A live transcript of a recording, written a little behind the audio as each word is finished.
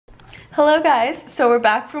Hello guys, so we're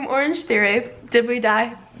back from Orange Theory. Did we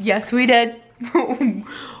die? Yes, we did. I'm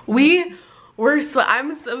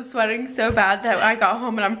so sweating so bad that I got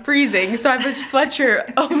home and I'm freezing, so I have a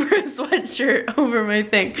sweatshirt over my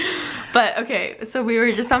thing. But okay, so we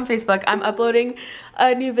were just on Facebook. I'm uploading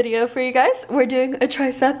a new video for you guys. We're doing a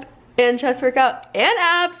tricep and chest workout and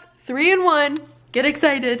abs, 3 in 1. Get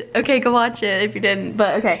excited. Okay, go watch it if you didn't.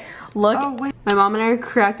 But okay, look. Oh, wait. My mom and I are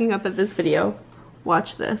cracking up at this video.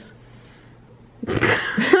 Watch this.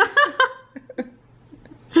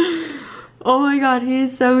 Oh my god,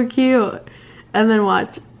 he's so cute. And then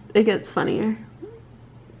watch, it gets funnier.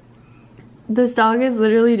 This dog is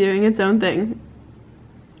literally doing its own thing.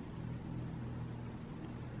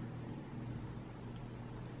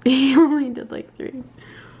 He only did like 3.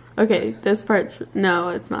 Okay, this part's, no,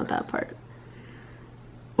 it's not that part.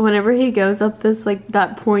 Whenever he goes up this, like,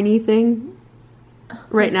 that pointy thing,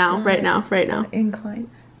 right now. Incline.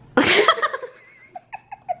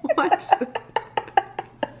 Watch this.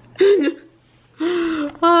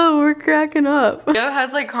 Oh, we're cracking up. It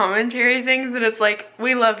has like commentary things and it's like,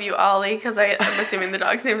 we love you, Ollie, because I'm assuming the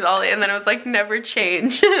dog's name is Ollie, and then it was like, never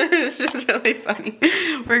change. It's just really funny.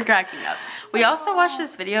 We're cracking up. We also watched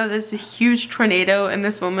this video. There's a huge tornado and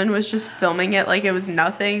this woman was just filming it like it was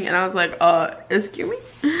nothing, and I was like, excuse me?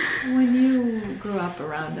 When you grew up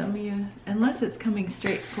around them, unless it's coming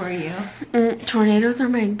straight for you. Tornadoes are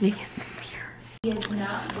my biggest fear.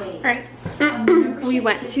 Alright, we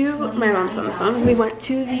went to, my mom's on the phone, we went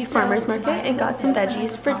to the farmer's market and got some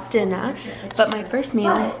veggies for dinner, but my first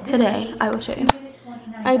meal today, I will show you.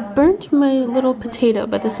 I burnt my little potato,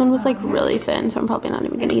 but this one was like really thin, so I'm probably not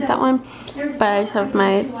even gonna eat that one. But I just have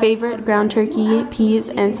my favorite ground turkey, peas,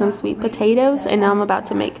 and some sweet potatoes, and now I'm about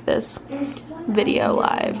to make this video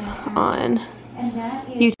live on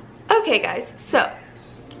YouTube. Okay guys, so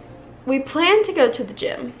we planned to go to the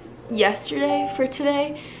gym yesterday for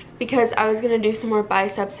today because I was gonna do some more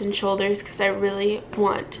biceps and shoulders because I really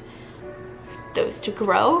want those to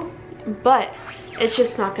grow, but it's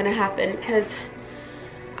just not gonna happen because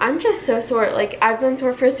I'm just so sore. Like, I've been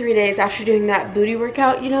sore for 3 days after doing that booty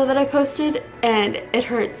workout, you know, that I posted, and it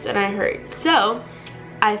hurts and I hurt. So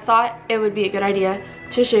I thought it would be a good idea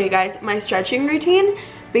to show you guys my stretching routine,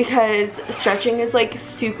 because stretching is like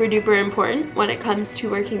super duper important when it comes to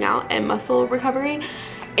working out and muscle recovery.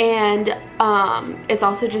 And it's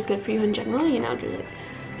also just good for you in general, you know, to like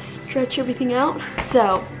stretch everything out.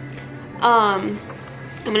 So I'm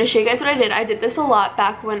gonna show you guys what I did. I did this a lot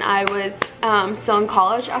back when I was still in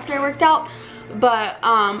college after I worked out, but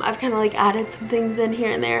I've kind of like added some things in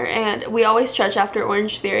here and there, and we always stretch after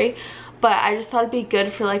Orange Theory, but I just thought it'd be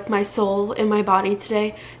good for like my soul and my body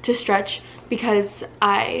today to stretch because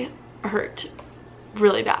I hurt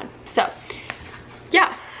really bad. So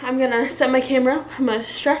yeah, I'm gonna set my camera up, I'm gonna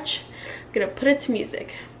stretch, I'm gonna put it to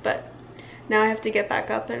music, but now I have to get back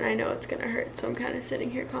up and I know it's gonna hurt, so I'm kind of sitting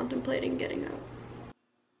here contemplating getting up.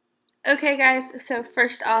 Okay guys, so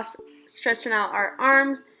first off, stretching out our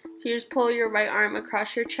arms. So you just pull your right arm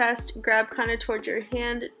across your chest, grab kind of towards your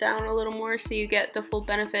hand, down a little more so you get the full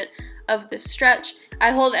benefit of the stretch.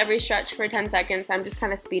 I hold every stretch for 10 seconds. I'm just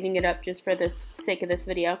kind of speeding it up just for the sake of this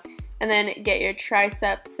video. And then get your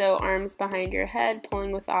triceps, so arms behind your head,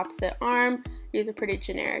 pulling with the opposite arm. These are pretty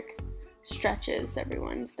generic stretches.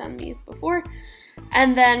 Everyone's done these before.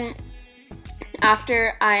 And then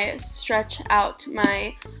after I stretch out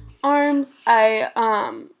my arms, I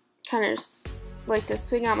kind of like to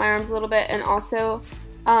swing out my arms a little bit, and also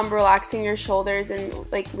relaxing your shoulders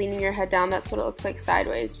and like leaning your head down. That's what it looks like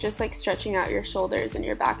sideways, just like stretching out your shoulders and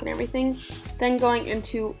your back and everything. Then going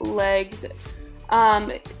into legs,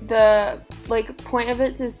 the like point of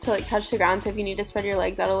it is to like touch the ground, so if you need to spread your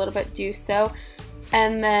legs out a little bit, do so.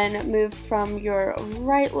 And then move from your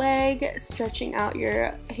right leg, stretching out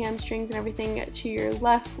your hamstrings and everything, to your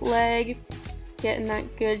left leg, getting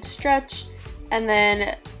that good stretch, and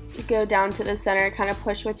then go down to the center, kind of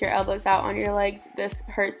push with your elbows out on your legs. This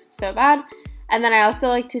hurts so bad. And then I also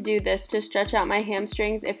like to do this to stretch out my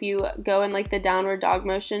hamstrings. If you go in like the downward dog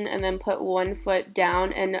motion and then put one foot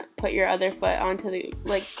down and put your other foot onto the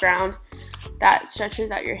like ground, that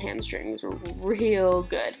stretches out your hamstrings real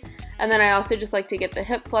good. And then I also just like to get the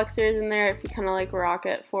hip flexors in there. If you kind of like rock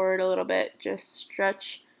it forward a little bit, just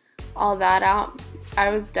stretch all that out. I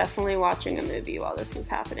was definitely watching a movie while this was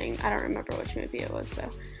happening. I don't remember which movie it was though.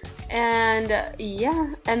 And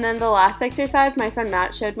yeah, and then the last exercise my friend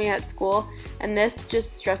Matt showed me at school, and this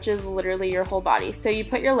just stretches literally your whole body. So you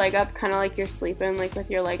put your leg up kind of like you're sleeping, like with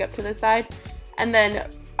your leg up to the side, and then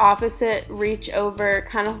opposite reach over,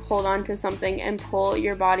 kind of hold on to something and pull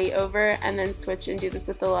your body over, and then switch and do this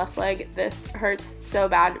with the left leg. This hurts so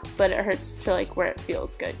bad, but it hurts to like where it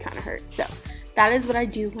feels good kind of hurt. So that is what I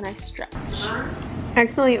do when I stretch. I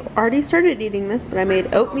accidentally already started eating this, but I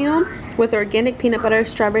made oatmeal with organic peanut butter,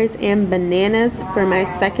 strawberries, and bananas for my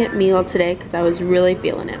second meal today because I was really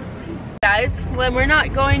feeling it. Guys, when we're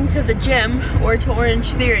not going to the gym or to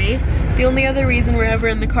Orange Theory, the only other reason we're ever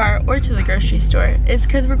in the car or to the grocery store is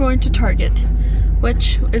because we're going to Target,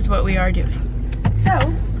 which is what we are doing.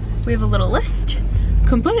 So, we have a little list,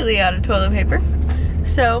 completely out of toilet paper.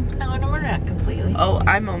 So, no, we're not completely. Oh,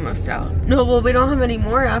 I'm almost out. No, well, we don't have any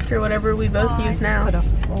more after whatever we both use now. Put a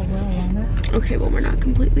full roll on it. Okay, well, we're not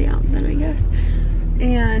completely out then, I guess.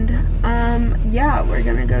 And, yeah, we're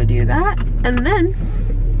gonna go do that. And then,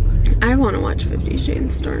 I want to watch 50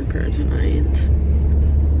 Shades Darker tonight.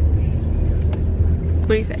 What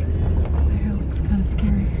do you say? My hair looks kind of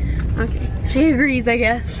scary. Okay, she agrees, I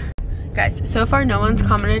guess. Guys, so far no one's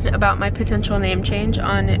commented about my potential name change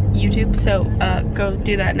on YouTube, so go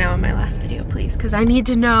do that now in my last video, please, because I need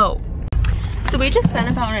to know. So we just spent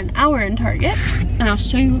about an hour in Target, and I'll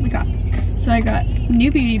show you what we got. So I got new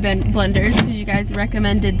beauty blenders, because you guys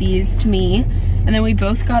recommended these to me. And then we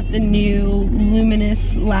both got the new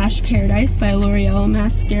Luminous Lash Paradise by L'Oreal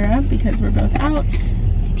mascara because we're both out.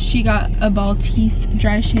 She got a Baltise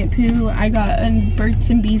dry shampoo. I got a Birds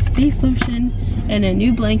and Bees face lotion and a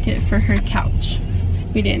new blanket for her couch.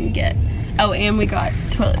 We didn't get. Oh, and we got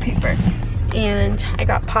toilet paper. And I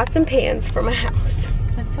got pots and pans for my house.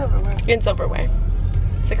 And silverware. And silverware.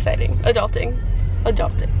 It's exciting. Adulting.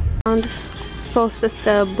 Adulting. Found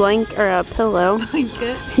Solstista blank or a pillow.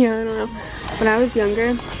 Blanket? Yeah, I don't know. When I was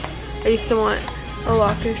younger, I used to want a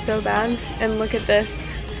locker so bad, and look at this.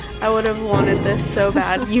 I would have wanted this so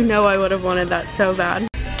bad. You know I would have wanted that so bad.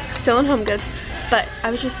 Still in HomeGoods, but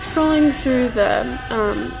I was just scrolling through the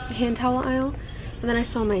hand towel aisle, and then I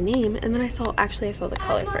saw my name, and then I saw the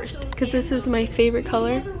color first, because this is my favorite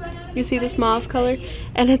color. You see this mauve color,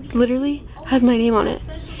 and it literally has my name on it,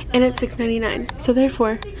 and it's $6.99, so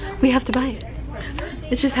therefore we have to buy it.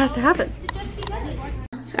 It just has to happen.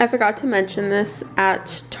 I forgot to mention this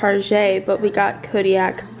at Target, but we got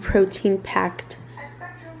Kodiak protein packed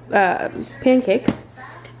pancakes,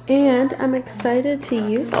 and I'm excited to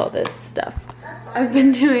use all this stuff. I've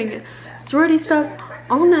been doing sorority stuff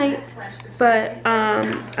all night, but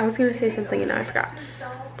I was gonna say something and now I forgot.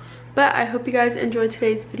 But I hope you guys enjoyed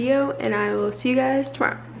today's video, and I will see you guys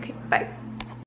tomorrow. Okay, bye.